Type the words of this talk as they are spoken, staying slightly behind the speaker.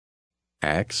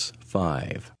Acts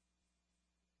 5.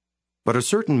 But a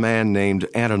certain man named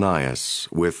Ananias,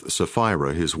 with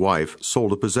Sapphira his wife,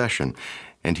 sold a possession,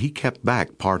 and he kept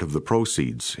back part of the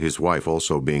proceeds, his wife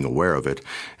also being aware of it,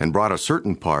 and brought a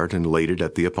certain part and laid it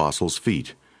at the apostles'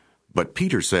 feet. But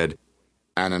Peter said,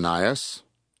 Ananias,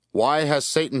 why has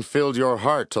Satan filled your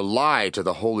heart to lie to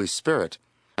the Holy Spirit,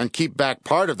 and keep back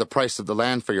part of the price of the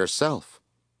land for yourself?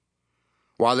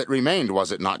 While it remained,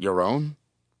 was it not your own?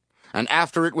 And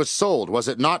after it was sold, was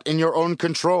it not in your own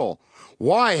control?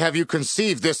 Why have you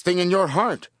conceived this thing in your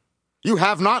heart? You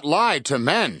have not lied to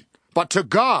men, but to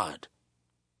God.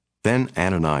 Then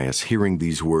Ananias, hearing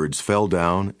these words, fell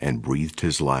down and breathed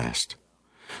his last.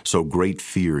 So great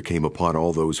fear came upon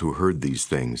all those who heard these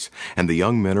things, and the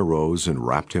young men arose and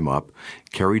wrapped him up,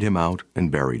 carried him out,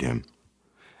 and buried him.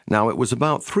 Now it was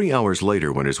about 3 hours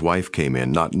later when his wife came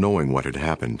in, not knowing what had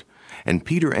happened. And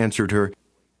Peter answered her,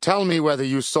 Tell me whether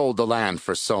you sold the land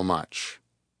for so much.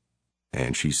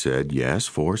 And she said, Yes,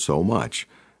 for so much.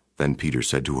 Then Peter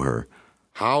said to her,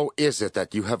 How is it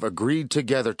that you have agreed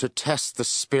together to test the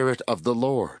Spirit of the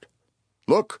Lord?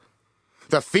 Look,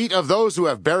 the feet of those who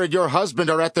have buried your husband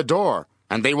are at the door,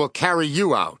 and they will carry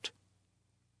you out.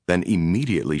 Then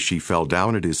immediately she fell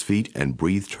down at his feet and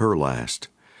breathed her last.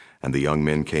 And the young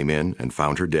men came in and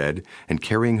found her dead, and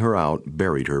carrying her out,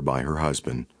 buried her by her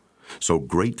husband. So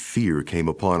great fear came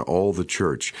upon all the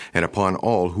church, and upon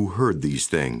all who heard these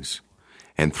things.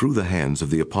 And through the hands of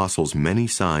the apostles many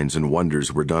signs and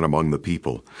wonders were done among the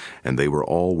people, and they were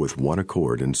all with one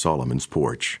accord in Solomon's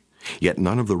porch. Yet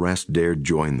none of the rest dared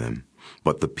join them,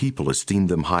 but the people esteemed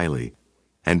them highly.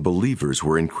 And believers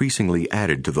were increasingly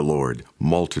added to the Lord,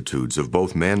 multitudes of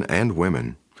both men and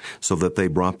women, so that they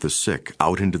brought the sick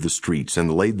out into the streets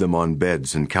and laid them on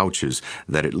beds and couches,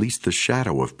 that at least the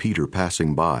shadow of Peter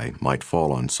passing by might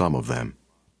fall on some of them.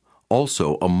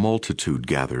 Also a multitude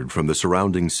gathered from the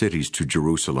surrounding cities to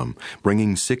Jerusalem,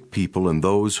 bringing sick people and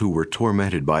those who were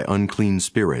tormented by unclean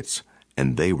spirits,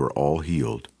 and they were all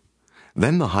healed.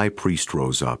 Then the high priest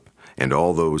rose up, and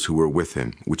all those who were with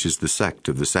him, which is the sect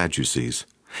of the Sadducees.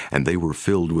 And they were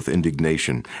filled with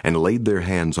indignation, and laid their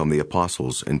hands on the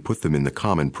apostles, and put them in the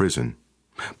common prison.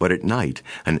 But at night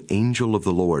an angel of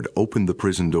the Lord opened the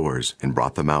prison doors, and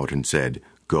brought them out, and said,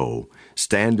 Go,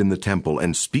 stand in the temple,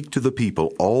 and speak to the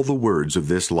people all the words of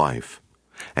this life.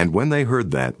 And when they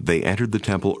heard that, they entered the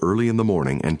temple early in the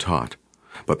morning, and taught.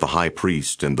 But the high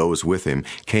priest and those with him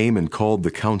came and called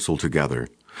the council together,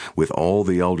 with all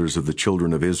the elders of the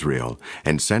children of Israel,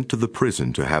 and sent to the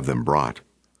prison to have them brought.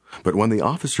 But when the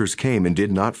officers came and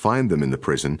did not find them in the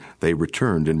prison, they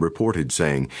returned and reported,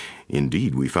 saying,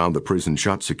 Indeed, we found the prison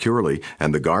shut securely,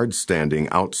 and the guards standing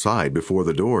outside before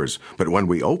the doors. But when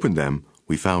we opened them,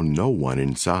 we found no one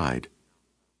inside.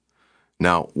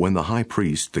 Now, when the high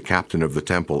priest, the captain of the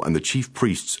temple, and the chief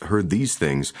priests heard these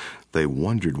things, they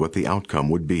wondered what the outcome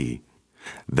would be.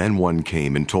 Then one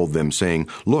came and told them, saying,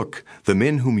 Look, the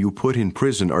men whom you put in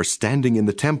prison are standing in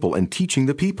the temple and teaching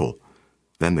the people.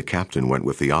 Then the captain went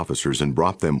with the officers and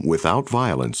brought them without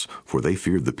violence, for they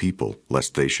feared the people,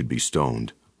 lest they should be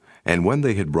stoned. And when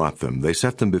they had brought them, they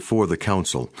set them before the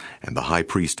council. And the high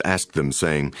priest asked them,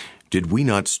 saying, Did we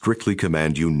not strictly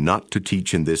command you not to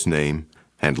teach in this name?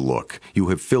 And look, you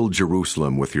have filled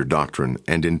Jerusalem with your doctrine,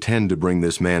 and intend to bring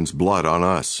this man's blood on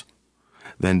us.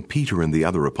 Then Peter and the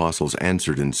other apostles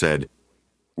answered and said,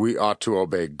 We ought to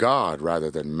obey God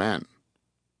rather than men.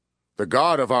 The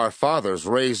God of our fathers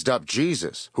raised up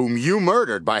Jesus, whom you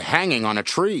murdered by hanging on a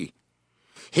tree.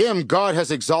 Him God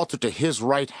has exalted to his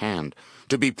right hand,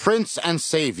 to be Prince and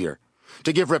Savior,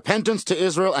 to give repentance to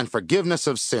Israel and forgiveness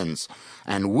of sins.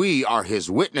 And we are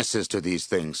his witnesses to these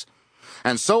things.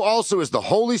 And so also is the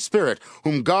Holy Spirit,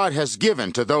 whom God has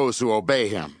given to those who obey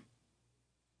him.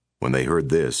 When they heard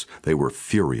this, they were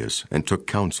furious, and took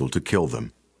counsel to kill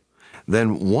them.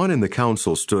 Then one in the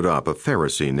council stood up, a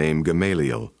Pharisee named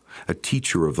Gamaliel, a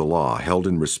teacher of the law, held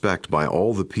in respect by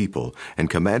all the people, and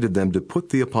commanded them to put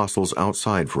the apostles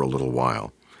outside for a little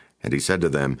while. And he said to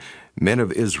them, Men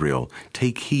of Israel,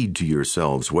 take heed to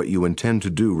yourselves what you intend to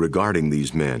do regarding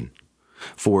these men.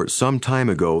 For some time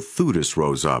ago Theudas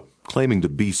rose up, claiming to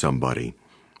be somebody.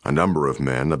 A number of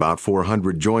men, about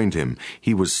 400, joined him.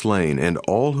 He was slain, and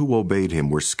all who obeyed him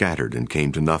were scattered and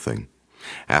came to nothing.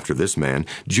 After this man,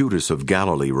 Judas of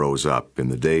Galilee rose up in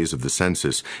the days of the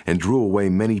census, and drew away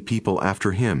many people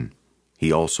after him.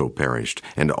 He also perished,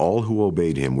 and all who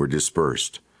obeyed him were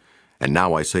dispersed. And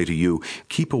now I say to you,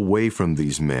 keep away from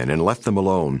these men, and let them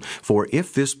alone. For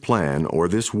if this plan or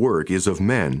this work is of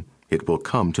men, it will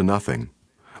come to nothing.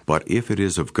 But if it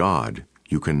is of God,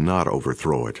 you cannot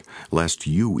overthrow it, lest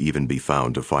you even be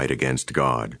found to fight against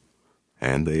God.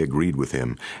 And they agreed with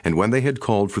him. And when they had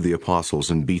called for the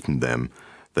apostles and beaten them,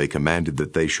 they commanded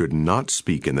that they should not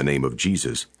speak in the name of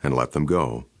Jesus, and let them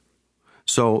go.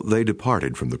 So they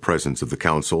departed from the presence of the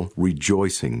council,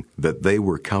 rejoicing that they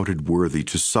were counted worthy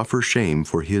to suffer shame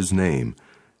for his name.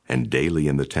 And daily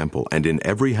in the temple and in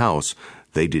every house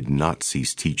they did not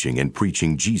cease teaching and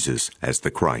preaching Jesus as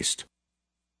the Christ.